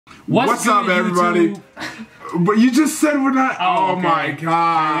What's up, everybody? But you just said we're not. Oh, okay. My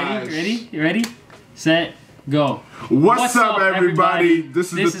gosh. You ready? Set, go. What's up, everybody?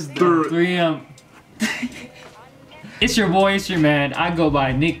 This is the 3M. It's your boy, it's your man. I go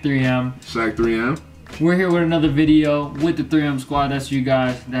by Nick 3M. Shaq 3M. We're here with another video with the 3M squad. That's you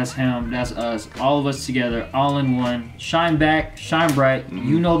guys, that's him, that's us. All of us together, all in one. Shine back, shine bright.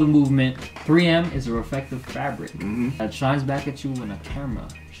 You know the movement. 3M is a reflective fabric that shines back at you when a camera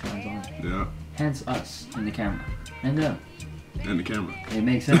shines on it. Yeah. Hence us in the camera. And them. And the camera. It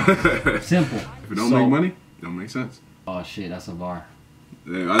makes sense. Simple. If it don't make money, it don't make sense. Oh shit, that's a bar.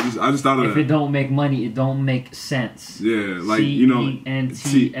 Yeah, I just thought of that. If it don't make money, it don't make sense. Yeah, like, you know,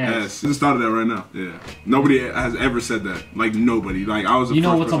 C-E-N-T-S. Just thought of that right now. Yeah. Nobody has ever said that. Like, nobody. Like, I was the You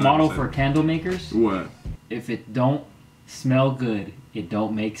know first what's a person motto for candle makers? What? If it don't smell good, it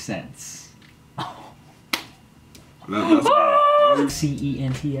don't make sense. That's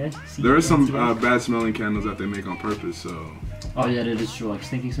C-E-N-T-S? There are some bad smelling candles that they make on purpose, so. Oh yeah, that is true, like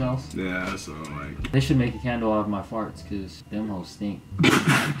stinky smells? Yeah, so like. They should make a candle out of my farts, cause them hoes stink.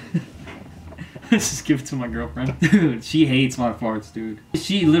 Let's just give it to my girlfriend. Dude, she hates my farts, dude.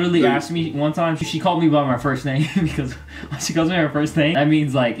 She literally asked me one time, she called me by my first name, because when she calls me by my first name, that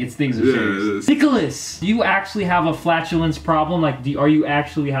means like it's things are serious. Nicholas, do you actually have a flatulence problem? Like, are you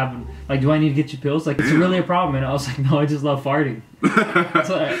actually having, like, do I need to get you pills? Like, it's really a problem. And I was like, no, I just love farting. Dude,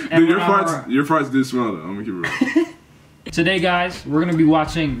 your farts do smell though, I'm gonna keep it real. Today, guys, we're gonna be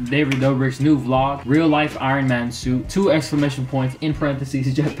watching David Dobrik's new vlog, Real Life Iron Man Suit, 2 exclamation points, in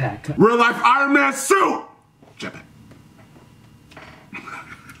parentheses, jetpack. Real Life Iron Man Suit! Jetpack.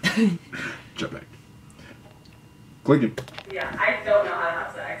 Jetpack. Clicking. Yeah, I don't know how to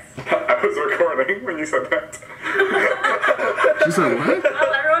have sex. I was recording when you said that. She said what?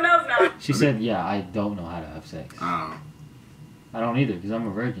 Well, everyone knows now. She said, yeah, I don't know how to have sex. Oh. I don't either, because I'm a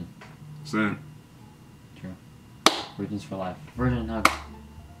virgin. Same. True. Virgins for life. Virgin hug.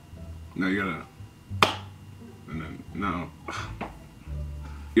 No, you gotta. And then, no.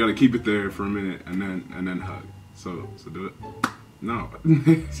 You gotta keep it there for a minute and then hug. So do it. No.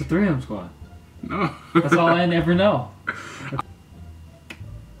 It's a 3M squad. No. That's all I ever know.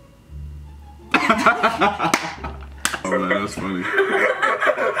 Oh man, that's funny. Well,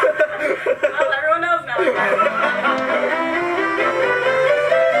 everyone knows now.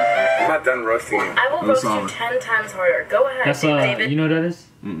 I'm not done roasting you. I will roast you 10 times harder. Go ahead, That's David. you know what that is?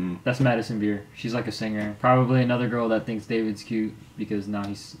 Mm-mm. That's Madison Beer. She's like a singer. Probably another girl that thinks David's cute because now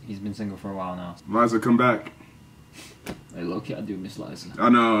he's been single for a while now. Liza, come back. Hey, low-key, I do miss Liza. I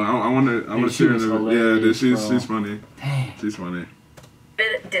know. I want to see her. Yeah, she's funny. Dang. She's funny.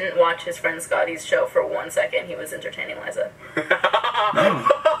 David didn't watch his friend Scotty's show for 1 second. He was entertaining Liza.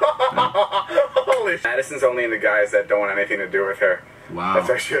 Holy Madison's only into guys that don't want anything to do with her. Wow. That's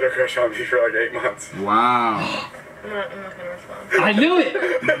actually had a crush on me for like 8 months. Wow. I'm not gonna respond. I knew it!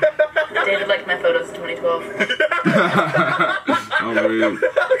 David liked my photos in 2012. Oh, weird.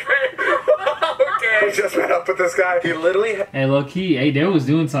 Okay. We just met up with this guy. He literally. Hey, low-key, hey, they was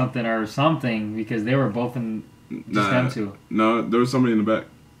doing something because they were both in them two. No, there was somebody in the back.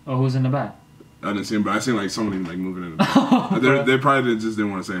 Oh, who's in the back? I didn't see him, but I seen like somebody like moving in the back. They probably just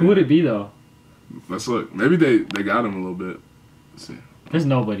didn't want to say anything. Who would it be though? Let's look. Maybe they got him a little bit. Let's see. There's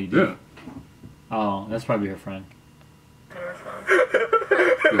nobody, dude. Yeah. Oh, that's probably her friend. I'm gonna respond. Yeah,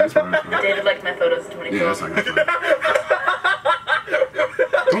 that's probably her friend. David liked my photos in 2012. Yeah, that's like her friend.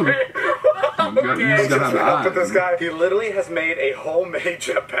 You just gotta have the eye. With this guy, he literally has made a homemade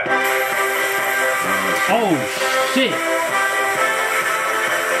jetpack. Oh, shit!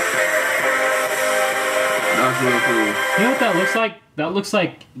 That's really cool. You know what that looks like? That looks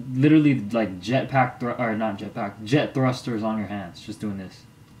like literally like jet thrusters on your hands, just doing this.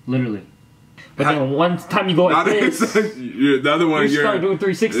 Literally. But then one time you go like this, the other one, you start doing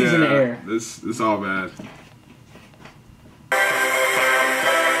 360s in the air. This all bad.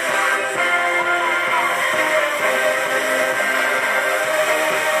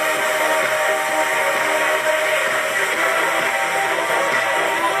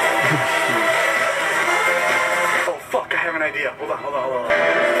 Hold on.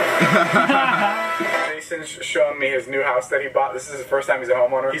 Jason's showing me his new house that he bought. This is his first time he's a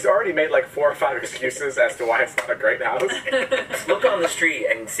homeowner. He's already made like 4 or 5 excuses as to why it's not a great house. Look on the street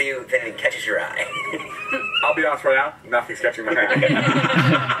and see if anything catches your eye. I'll be honest right now, nothing's catching my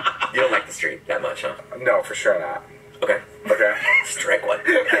eye. You don't like the street that much, huh? No, for sure not. Okay. Strike one.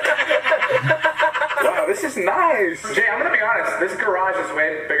 Wow, this is nice. Jay, I'm gonna be honest. This garage is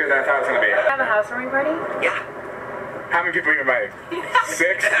way bigger than I thought it was gonna be. Have a housewarming party? Yeah. How many people you make?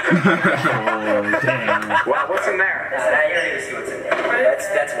 6? Oh, damn. Wow, what's in there? You don't even see what's in there.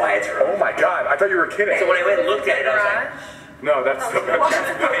 That's why it's Oh my god, I thought you were kidding. So when I went and looked at it, I was like, no, that's the best.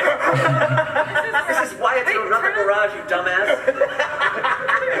 this is why it's not the garage, you dumbass.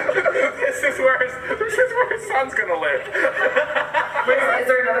 This is where his son's gonna live. Wait, is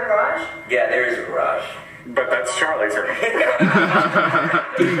there another garage? Yeah, there is a garage. But that's Charlie's room.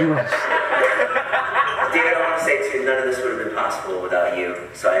 David, I want to say too, none of this would have been possible without you.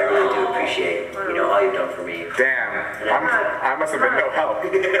 So I really do appreciate, all you've done for me. Damn, I must have been no help.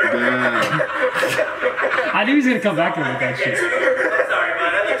 Damn. I knew he was gonna come back to me with that shit. I'm sorry,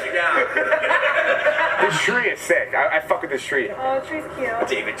 man, I let you down. This tree is sick. I fuck with this tree. Oh, the tree's cute.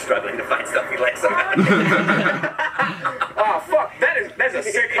 David struggling to find stuff he likes. Oh fuck, that's a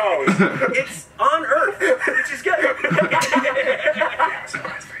sick hose. It's on Earth, which is good.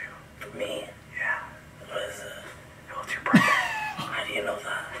 Surprise for you. For me? Yeah. What is it? What's your birthday? How do you know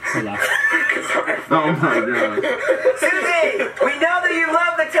that? Oh my god. Susie, we know that you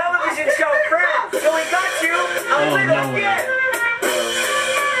love the television show Friends, so we got you a little gift.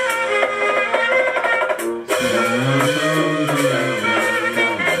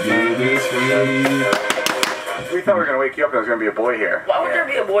 We thought we were gonna wake you up and there was gonna be a boy here. Why would there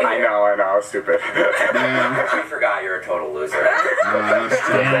be a boy I here? know, it's stupid. Damn. You forgot you're a total loser. That's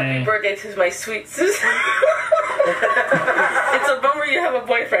Happy Dang. birthday to my sweet sister. It's a bummer you have a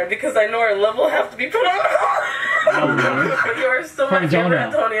boyfriend because I know our love will have to be put on. But you are still my favorite,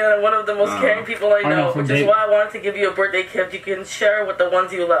 Antonia, and one of the most caring people I know, which is why I wanted to give you a birthday gift you can share with the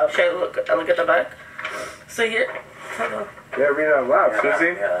ones you love. Should I look at the back? So here, hold on. Yeah, read it out loud,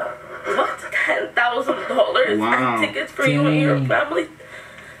 Susie. What? $10,000 Wow. and tickets for you and your family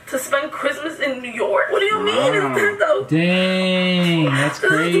to spend Christmas in New York? What do you mean? It's $10,000. Dang, that's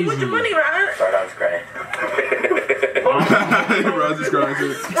This is crazy. too much money, man. Sorry, that was great. Bro, just going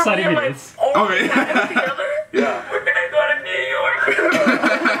to It's not even this. Okay. Together? Yeah. We're gonna go to New York.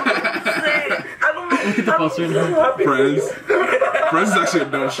 I don't know. Look at the poster. Friends. Friends is actually a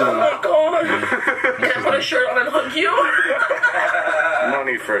dope show. Oh my god. Can I put a shirt on and hug you? No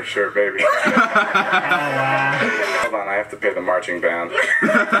need for a shirt, baby. Oh, wow. Hold on, I have to pay the marching band.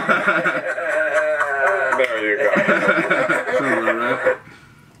 There you go. Sounds about right.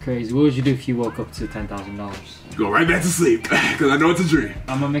 Crazy. What would you do if you woke up to $10,000? Go right back to sleep, because I know it's a dream.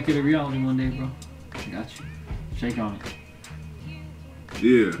 I'm gonna make it a reality one day, bro. I got you. Shake on it.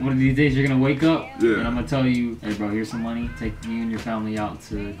 Yeah. One of these days you're gonna wake up Yeah. and I'm gonna tell you, hey bro, here's some money. Take you and your family out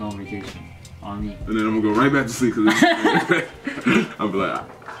to go on vacation. On me. And then I'm going to go right back to sleep, because I'll be like,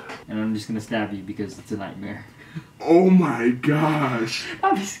 And I'm just gonna stab you because it's a nightmare. oh my gosh.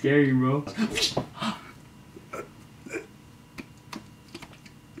 That'd be scary, bro.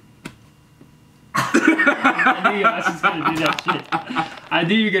 I knew your ass was gonna do that shit. I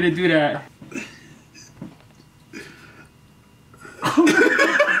knew you were gonna do that.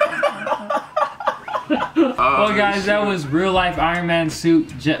 Well guys, that was real life Iron Man suit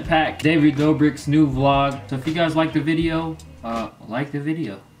jetpack David Dobrik's new vlog. So if you guys like the video, like the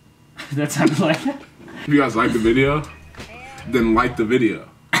video. That sounds like it. If you guys like the video, then like the video.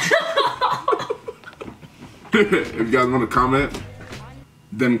 If you guys want to comment,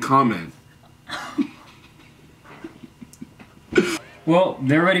 then comment. Well,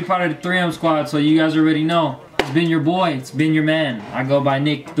 they're already part of the 3mSquad, so you guys already know. It's been your boy, it's been your man. I go by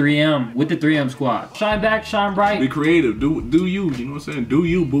Nick 3M with the 3mSquad. Shine back, shine bright. Be creative. Do you. You know what I'm saying? Do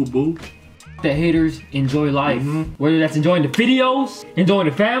you, boo boo. The haters enjoy life. Whether that's enjoying the videos, enjoying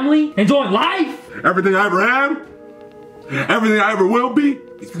the family, enjoying life. Everything I ever am, everything I ever will be,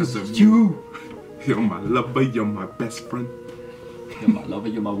 because of you. You're my lover, you're my best friend. You're my lover,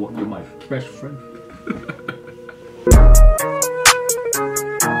 you're my best friend.